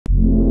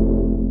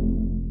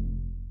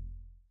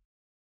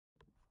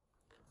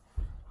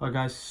Hi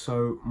guys,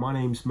 so my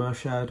name's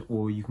Murshad,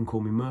 or you can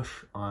call me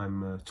Mush.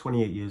 I'm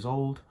 28 years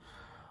old.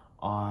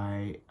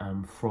 I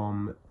am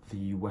from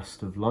the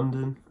west of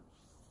London,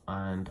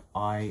 and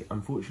I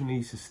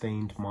unfortunately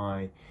sustained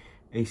my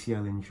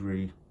ACL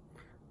injury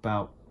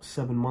about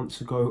 7 months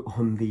ago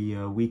on the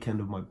weekend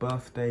of my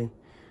birthday.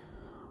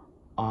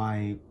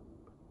 I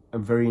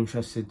am very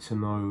interested to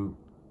know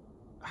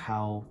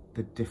how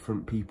the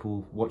different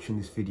people watching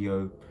this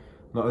video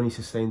not only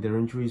sustained their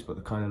injuries, but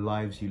the kind of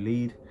lives you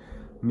lead.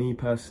 Me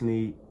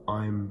personally,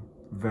 I'm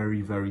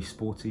very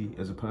sporty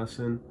as a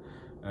person,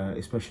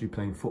 especially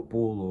playing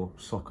football or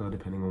soccer,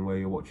 depending on where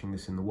you're watching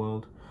this in the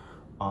world.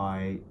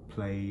 I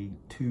play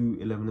 2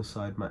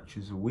 11-a-side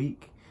matches a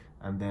week,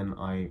 and then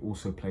I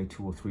also play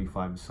 2 or 3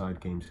 5-a-side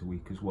games a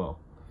week as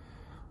well.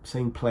 I'm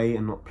saying play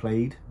and not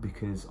played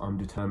because I'm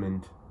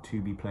determined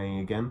to be playing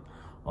again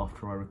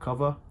after I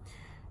recover.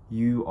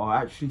 You are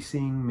actually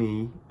seeing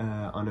me,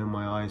 I know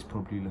my eyes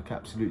probably look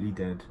absolutely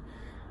dead,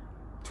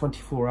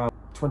 24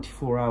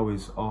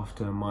 hours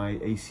after my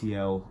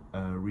ACL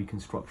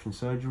reconstruction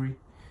surgery.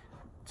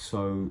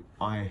 So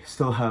I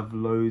still have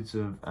loads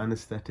of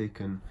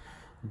anesthetic and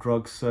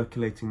drugs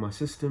circulating my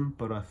system,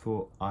 but I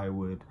thought I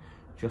would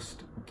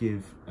just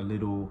give a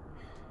little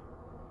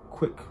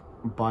quick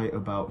bite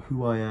about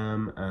who I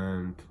am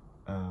and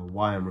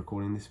why I'm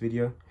recording this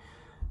video.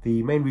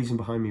 The main reason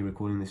behind me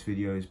recording this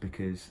video is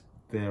because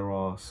there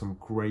are some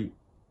great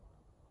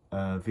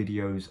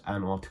videos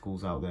and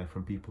articles out there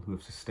from people who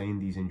have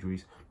sustained these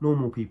injuries,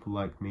 normal people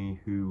like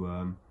me who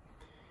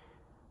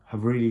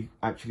have really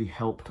actually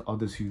helped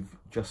others who've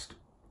just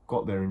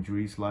got their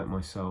injuries, like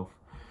myself,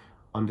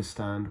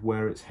 understand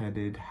where it's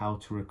headed, how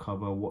to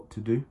recover, what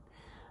to do.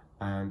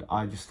 And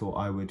I just thought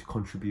I would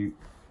contribute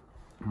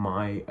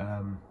my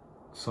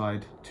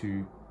side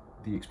to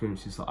the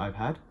experiences that I've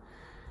had.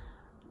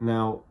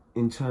 Now,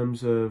 in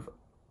terms of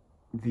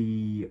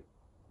the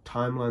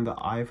timeline that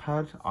I've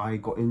had, I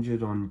got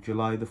injured on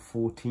July the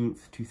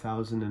 14th,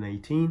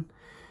 2018.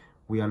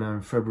 We are now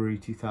in February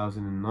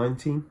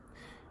 2019.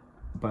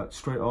 But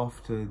straight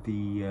after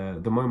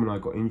the moment I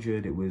got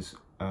injured, it was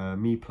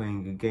me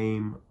playing a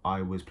game.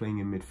 I was playing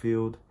in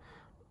midfield.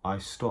 I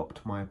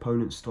stopped, my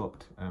opponent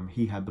stopped.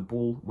 He had the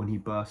ball. When he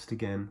burst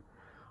again,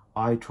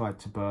 I tried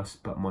to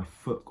burst, but my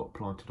foot got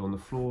planted on the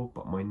floor,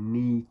 but my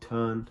knee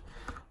turned.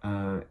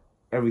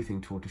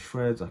 Everything tore to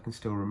shreds. I can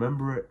still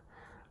remember it.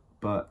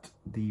 But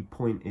the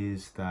point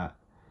is that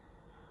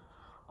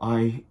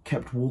I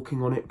kept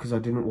walking on it because I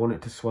didn't want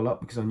it to swell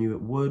up, because I knew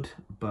it would.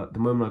 But the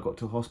moment I got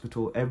to the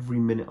hospital, every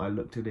minute I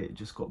looked at it, it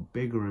just got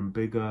bigger and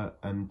bigger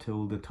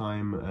until the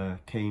time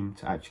came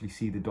to actually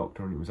see the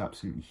doctor, and it was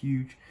absolutely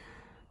huge.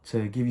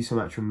 To give you some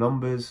actual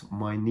numbers,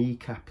 my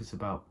kneecap is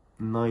about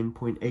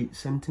 9.8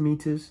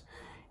 centimeters.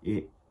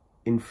 It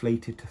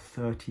inflated to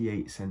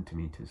 38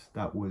 centimeters.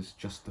 That was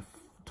just the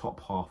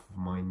top half of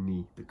my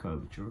knee, the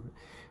curvature of it.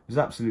 It was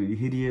absolutely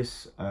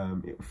hideous.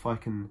 If I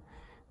can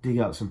dig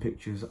out some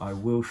pictures, I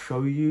will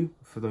show you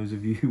for those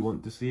of you who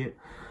want to see it.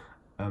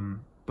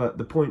 But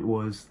the point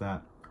was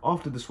that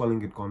after the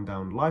swelling had gone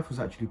down, life was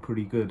actually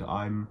pretty good.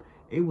 I'm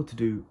able to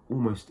do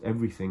almost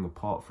everything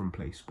apart from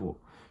play sport,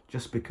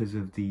 just because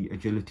of the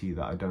agility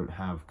that I don't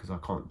have, because I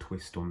can't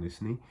twist on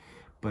this knee.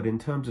 But in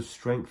terms of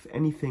strength,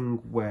 anything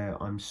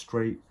where I'm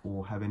straight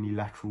or have any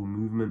lateral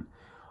movement,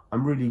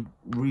 I'm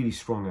really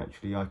strong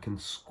actually. I can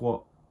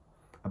squat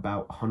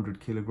about 100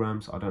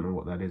 kilograms. I don't know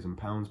what that is in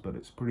pounds, but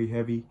it's pretty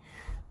heavy.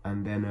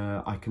 And then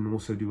I can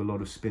also do a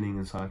lot of spinning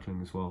and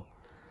cycling as well.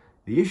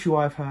 The issue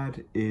I've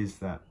had is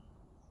that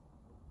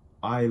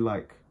I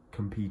like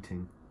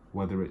competing,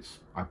 whether it's,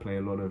 I play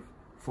a lot of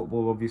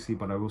football obviously,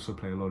 but I also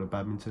play a lot of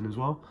badminton as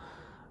well.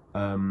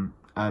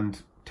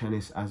 And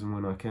tennis as and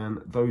when I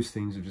can. Those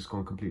things have just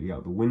gone completely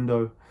out the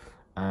window.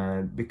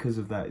 And because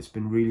of that, it's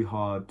been really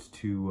hard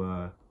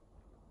to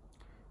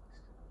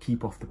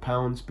keep off the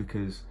pounds,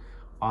 because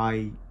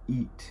I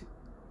eat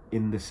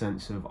in the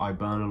sense of I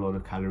burn a lot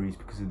of calories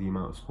because of the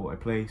amount of sport I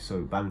play, so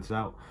it balances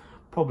out.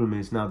 Problem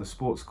is, now the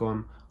sport's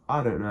gone,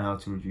 I don't know how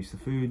to reduce the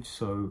food,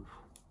 so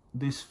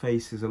this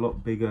face is a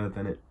lot bigger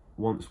than it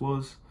once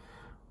was,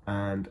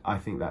 and I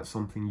think that's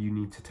something you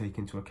need to take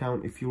into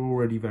account. If you're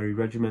already very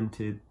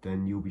regimented,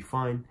 then you'll be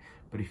fine,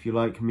 but if you're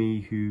like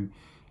me, who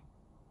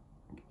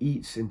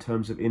eats in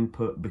terms of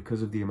input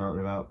because of the amount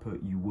of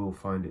output, you will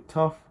find it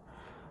tough.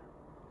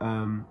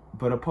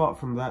 But apart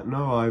from that,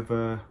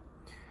 no,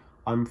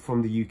 I'm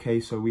from the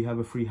UK, so we have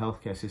a free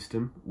healthcare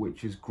system,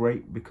 which is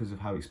great because of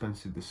how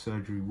expensive the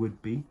surgery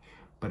would be,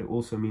 but it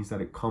also means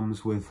that it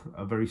comes with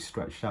a very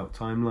stretched out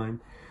timeline,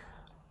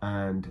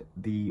 and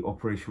the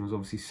operation was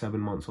obviously 7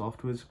 months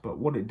afterwards. But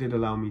what it did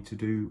allow me to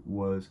do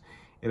was,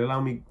 it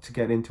allowed me to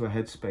get into a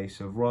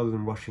headspace of, rather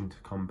than rushing to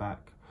come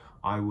back,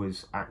 I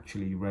was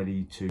actually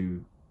ready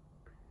to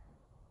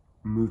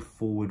move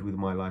forward with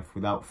my life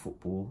without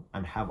football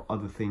and have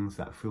other things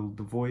that filled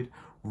the void,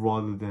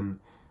 rather than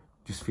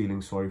just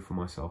feeling sorry for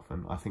myself.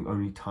 And I think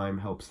only time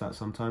helps that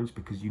sometimes,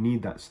 because you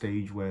need that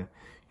stage where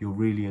you're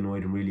really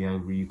annoyed and really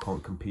angry you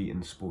can't compete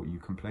in the sport you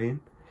can play in.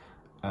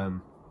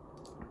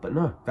 But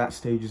no, that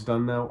stage is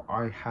done now.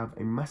 I have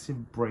a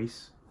massive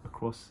brace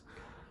across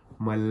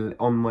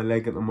on my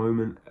leg at the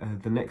moment.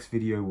 The next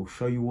video will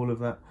show you all of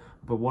that.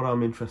 But what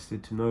I'm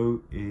interested to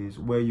know is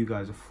where you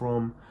guys are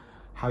from,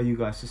 how you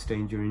guys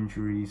sustained your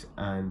injuries.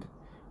 And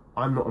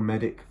I'm not a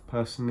medic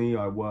personally.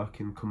 I work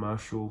in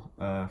commercial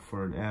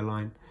for an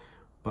airline.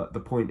 But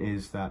the point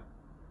is that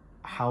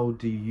how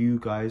do you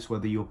guys,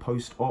 whether you're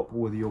post-op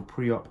or whether you're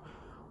pre-op,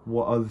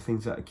 what are the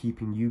things that are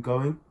keeping you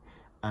going?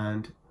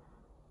 And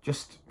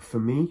just for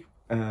me,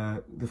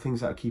 the things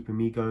that are keeping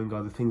me going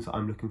are the things that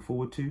I'm looking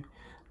forward to.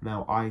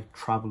 Now, I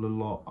travel a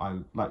lot. I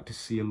like to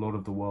see a lot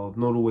of the world,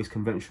 not always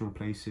conventional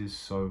places.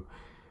 So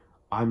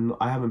I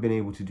haven't been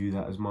able to do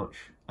that as much.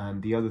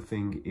 And the other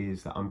thing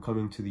is that I'm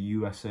coming to the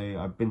USA.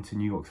 I've been to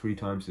New York 3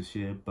 times this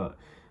year, but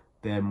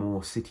they're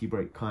more city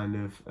break kind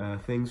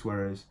of things.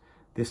 Whereas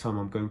this time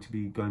I'm going to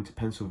be going to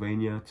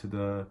Pennsylvania to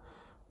the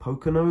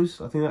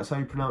Poconos. I think that's how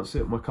you pronounce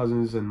it. My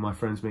cousins and my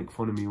friends make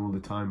fun of me all the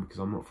time because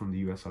I'm not from the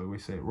US. I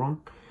always say it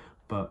wrong.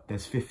 But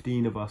there's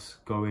 15 of us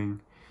going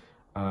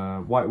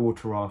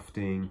whitewater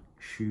rafting,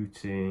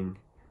 shooting,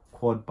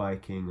 quad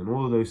biking, and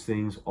all of those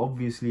things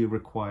obviously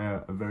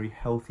require a very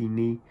healthy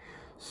knee.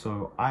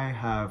 So I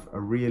have a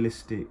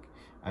realistic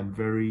and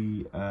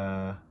very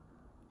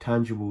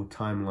tangible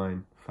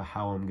timeline for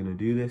how I'm going to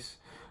do this.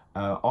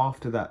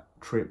 After that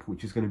trip,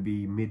 which is going to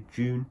be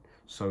mid-June,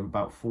 so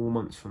about 4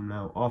 months from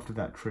now, after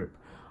that trip,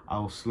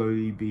 I'll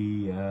slowly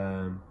be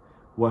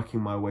working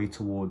my way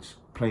towards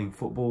playing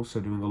football, so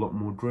doing a lot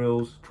more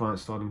drills,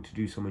 starting to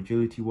do some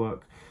agility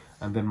work.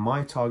 And then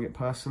my target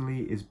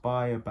personally is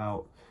by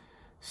about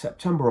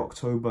September,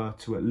 October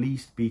to at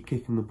least be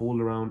kicking the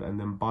ball around, and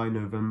then by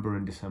November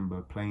and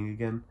December playing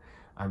again.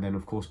 And then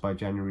of course by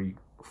January,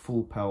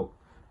 full pelt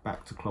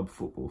back to club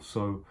football.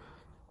 So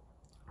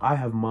I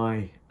have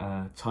my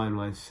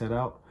timeline set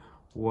out.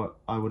 What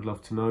I would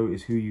love to know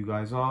is who you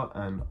guys are,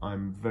 and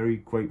I'm very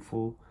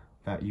grateful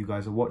that you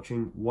guys are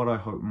watching. What I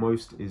hope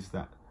most is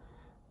that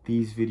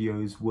these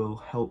videos will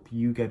help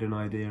you get an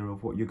idea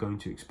of what you're going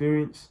to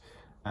experience.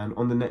 And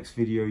on the next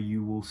video,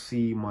 you will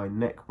see my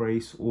neck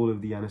brace, all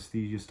of the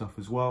anesthesia stuff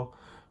as well.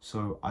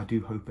 So I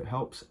do hope it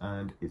helps,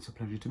 and it's a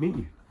pleasure to meet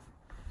you.